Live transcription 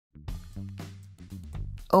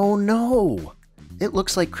Oh no! It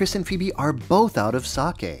looks like Chris and Phoebe are both out of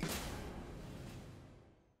sake.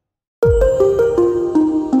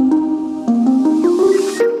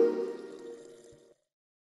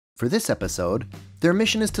 For this episode, their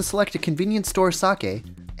mission is to select a convenience store sake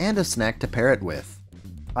and a snack to pair it with.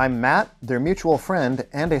 I'm Matt, their mutual friend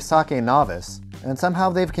and a sake novice, and somehow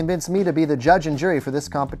they've convinced me to be the judge and jury for this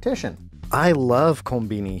competition. I love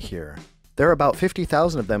konbini here. There are about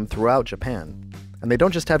 50,000 of them throughout Japan. And they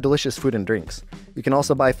don't just have delicious food and drinks. You can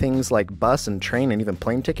also buy things like bus and train and even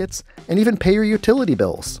plane tickets, and even pay your utility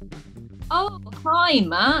bills. Oh, hi,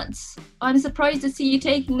 Matt. I'm surprised to see you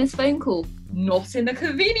taking this phone call. Not in a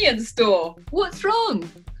convenience store. What's wrong?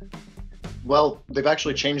 Well, they've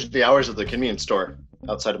actually changed the hours of the convenience store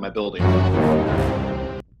outside of my building.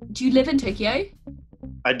 Do you live in Tokyo?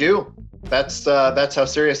 I do. That's how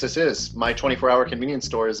serious this is. My 24-hour convenience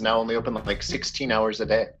store is now only open like 16 hours a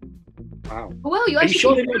day. Wow. Well, Are you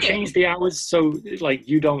sure they don't change the hours so like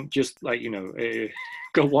you don't just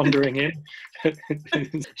go wandering in?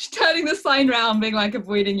 She's turning the sign round, being like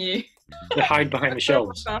avoiding you. They hide behind the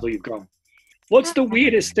shelves until you've gone. What's the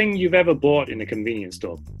weirdest thing you've ever bought in a convenience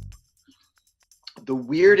store? The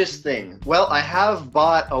weirdest thing. Well, I have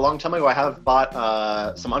bought a long time ago. I have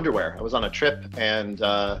bought some underwear. I was on a trip and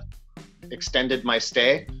extended my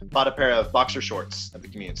stay. Bought a pair of boxer shorts at the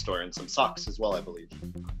convenience store and some socks as well, I believe.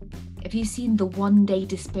 Have you seen the one-day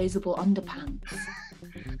disposable underpants?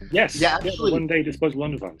 Yes. Yeah, actually. One-day disposable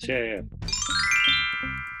underpants. Yeah.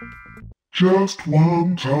 Just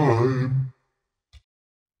one time.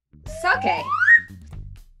 Sake.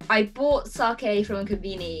 I bought sake from a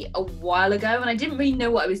konbini a while ago and I didn't really know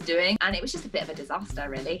what I was doing and it was just a bit of a disaster,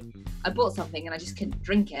 really. I bought something and I just couldn't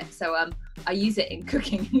drink it, so I use it in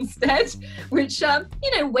cooking instead, which,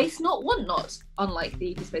 waste not, want not, unlike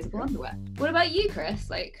the disposable underwear. What about you, Chris?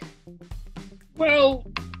 Well,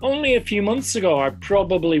 only a few months ago, I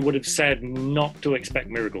probably would have said not to expect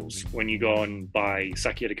miracles when you go and buy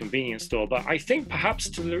sake at a convenience store. But I think perhaps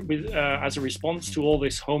as a response to all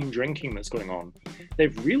this home drinking that's going on,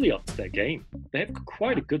 they've really upped their game. They have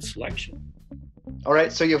quite a good selection. All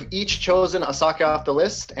right, so you've each chosen a sake off the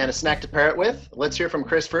list and a snack to pair it with. Let's hear from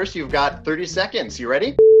Chris first. You've got 30 seconds. You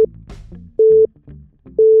ready?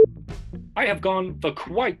 I have gone for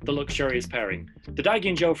quite the luxurious pairing. The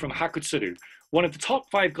Dainginjo from Hakutsuru, one of the top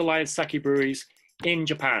 5 Goliath sake breweries in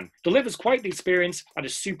Japan, delivers quite the experience at a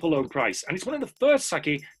super low price. And it's one of the first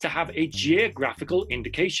sake to have a geographical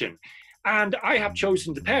indication. And I have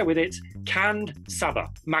chosen to pair with it canned saba,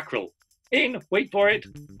 mackerel, in, wait for it,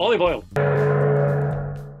 olive oil.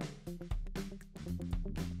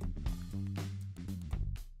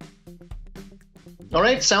 All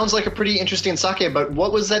right, sounds like a pretty interesting sake, but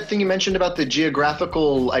what was that thing you mentioned about the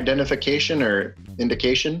geographical identification or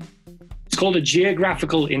indication? It's called a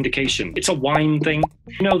geographical indication. It's a wine thing.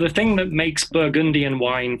 The thing that makes Burgundian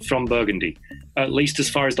wine from Burgundy, at least as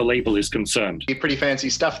far as the label is concerned. Pretty fancy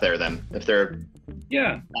stuff there then, if they're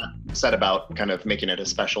not set about kind of making it a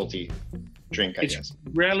specialty drink, I guess. It's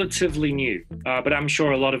relatively new, but I'm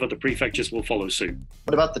sure a lot of other prefectures will follow suit.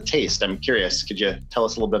 What about the taste? I'm curious. Could you tell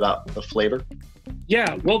us a little bit about the flavor?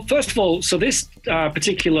 Yeah, well, first of all, so this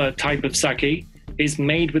particular type of sake is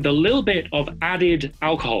made with a little bit of added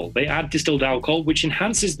alcohol. They add distilled alcohol, which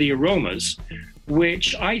enhances the aromas,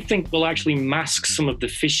 which I think will actually mask some of the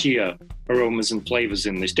fishier aromas and flavors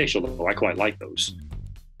in this dish, although I quite like those.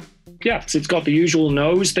 Yeah, so it's got the usual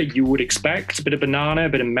nose that you would expect, a bit of banana, a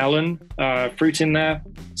bit of melon, fruit in there,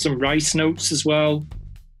 some rice notes as well.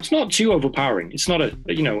 It's not too overpowering. It's not a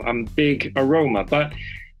big aroma, but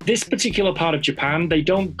this particular part of Japan, they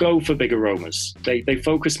don't go for big aromas. They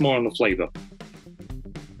focus more on the flavor.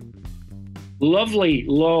 Lovely,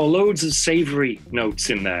 loads of savory notes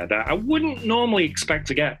in there that I wouldn't normally expect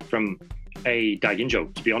to get from a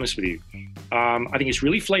Dainginjo, to be honest with you. I think it's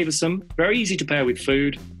really flavorsome, very easy to pair with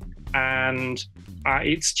food, and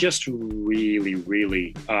it's just really,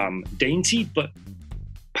 really dainty, but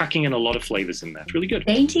packing in a lot of flavors in there. It's really good.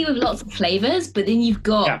 Dainty with lots of flavors, but then you've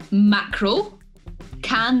got mackerel,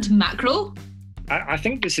 canned mackerel. I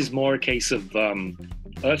think this is more a case of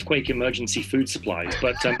earthquake emergency food supplies,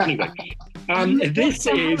 but anyway. This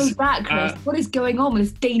is that, Chris? What is going on with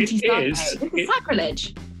this dainty sake? This is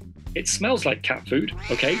sacrilege. It smells like cat food,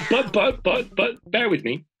 okay? But bear with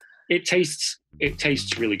me. It tastes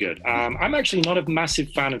really good. I'm actually not a massive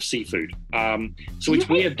fan of seafood, so it's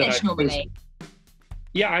weird that normally.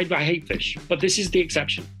 Yeah, I hate fish, but this is the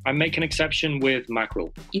exception. I make an exception with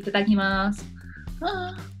mackerel. Itadakimasu.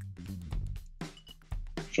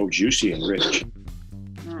 So juicy and rich.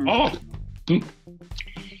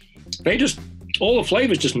 They just all the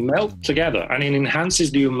flavors just melt together, and it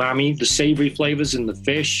enhances the umami, the savory flavors in the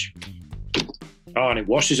fish. Oh, and it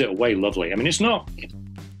washes it away lovely. I mean, it's not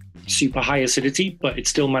super high acidity, but it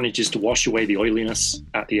still manages to wash away the oiliness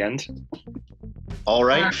at the end. All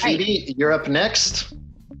right, Phoebe, you're up next.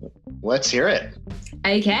 Let's hear it.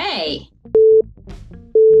 Okay.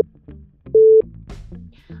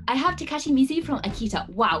 I have Takashimizu from Akita.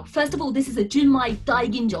 Wow. First of all, this is a Junmai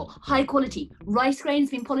Dainginjo, high quality. Rice grains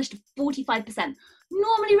being polished to 45%.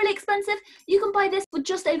 Normally really expensive. You can buy this for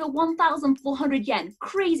just over 1,400 yen.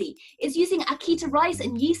 Crazy. It's using Akita rice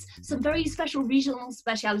and yeast, some very special regional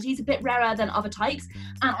specialities, a bit rarer than other types.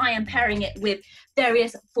 And I am pairing it with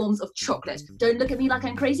various forms of chocolate. Don't look at me like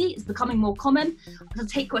I'm crazy. It's becoming more common. I'll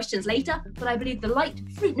take questions later, but I believe the light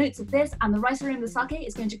fruit notes of this and the rice aroma of the sake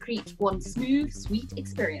is going to create one smooth, sweet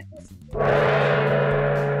experience.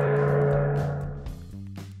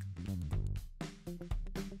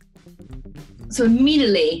 So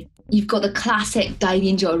immediately, you've got the classic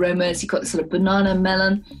Daingijo aromas, you've got the sort of banana,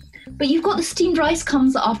 melon, but you've got the steamed rice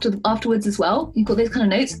comes afterwards as well. You've got those kind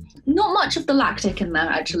of notes. Not much of the lactic in there,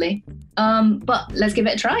 actually, but let's give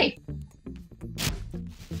it a try.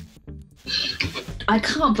 I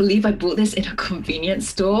can't believe I bought this in a convenience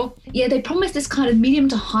store. Yeah, they promised this kind of medium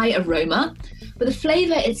to high aroma, but the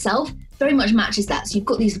flavor itself very much matches that. So you've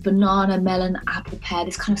got these banana, melon, apple, pear,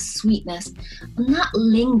 this kind of sweetness, and that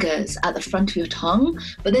lingers at the front of your tongue.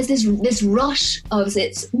 But there's this rush of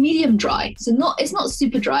it's medium dry, so it's not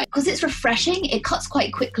super dry because it's refreshing. It cuts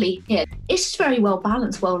quite quickly here. It's just very well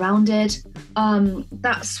balanced, well rounded.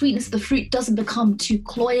 That sweetness of the fruit doesn't become too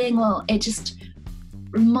cloying. Well, it just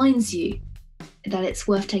reminds you that it's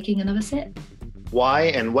worth taking another sip. Why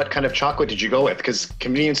and what kind of chocolate did you go with? Because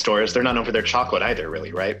convenience stores, they're not known for their chocolate either,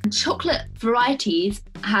 really, right? Chocolate varieties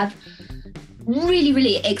have really,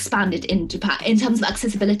 really expanded in Japan in terms of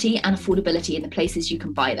accessibility and affordability in the places you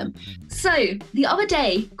can buy them. So the other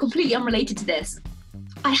day, completely unrelated to this,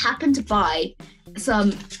 I happened to buy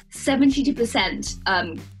some 72%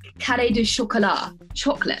 Carré de Chocolat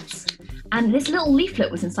chocolates. And this little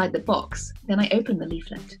leaflet was inside the box. Then I opened the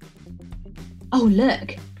leaflet. Oh,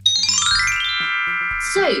 look.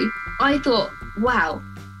 So I thought, wow,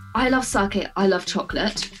 I love sake, I love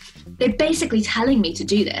chocolate. They're basically telling me to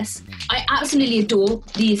do this. I absolutely adore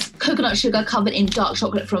these coconut sugar covered in dark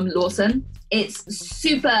chocolate from Lawson. It's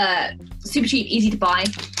super, super cheap, easy to buy,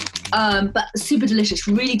 but super delicious,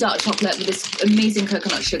 really dark chocolate with this amazing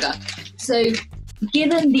coconut sugar. So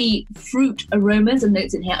given the fruit aromas and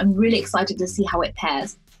notes in here, I'm really excited to see how it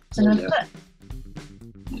pairs. So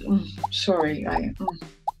sorry,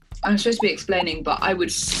 I'm supposed to be explaining, but I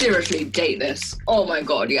would seriously date this. Oh my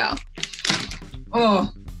God, yeah.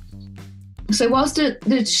 Oh. So whilst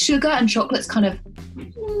the sugar and chocolate's kind of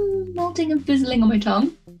melting and fizzling on my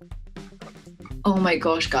tongue, oh my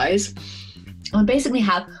gosh, guys. I basically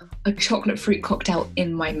have a chocolate fruit cocktail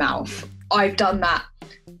in my mouth. I've done that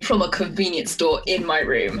from a convenience store in my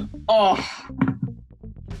room. Oh.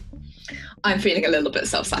 I'm feeling a little bit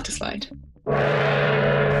self-satisfied.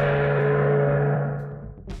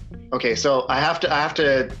 Okay, so I have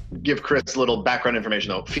to give Chris a little background information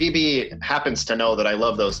though. Phoebe happens to know that I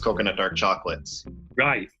love those coconut dark chocolates.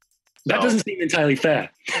 Right. That doesn't seem entirely fair.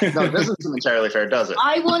 No, it doesn't seem entirely fair, does it?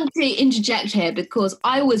 I want to interject here because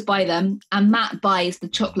I always buy them and Matt buys the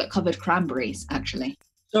chocolate-covered cranberries, actually.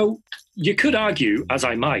 So you could argue, as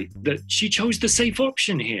I might, that she chose the safe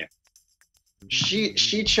option here. She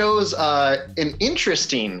chose an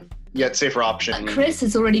interesting yet safer option. Chris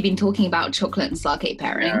has already been talking about chocolate and sake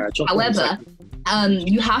pairing. However,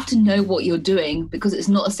 you have to know what you're doing because it's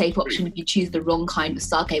not a safe option if you choose the wrong kind of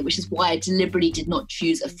sake, which is why I deliberately did not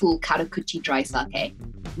choose a full Karokuchi dry sake.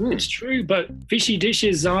 It's true, but fishy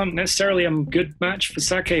dishes aren't necessarily a good match for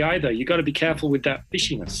sake either. You got to be careful with that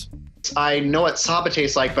fishiness. I know what saba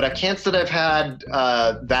tastes like, but I can't say that I've had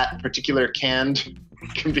that particular canned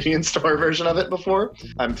convenience store version of it before.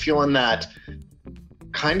 I'm feeling that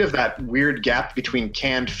kind of that weird gap between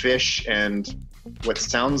canned fish and what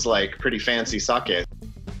sounds like pretty fancy sake.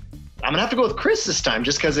 I'm gonna have to go with Chris this time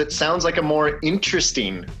just because it sounds like a more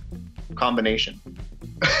interesting combination.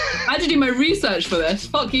 I had to do my research for this.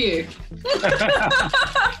 Fuck you.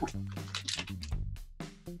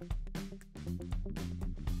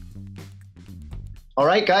 All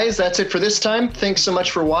right, guys, that's it for this time. Thanks so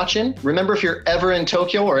much for watching. Remember, if you're ever in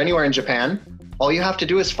Tokyo or anywhere in Japan, all you have to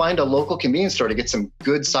do is find a local convenience store to get some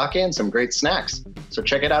good sake and some great snacks. So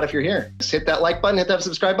check it out if you're here. Just hit that like button, hit that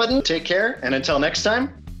subscribe button. Take care, and until next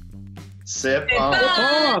time, sip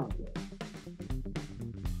on.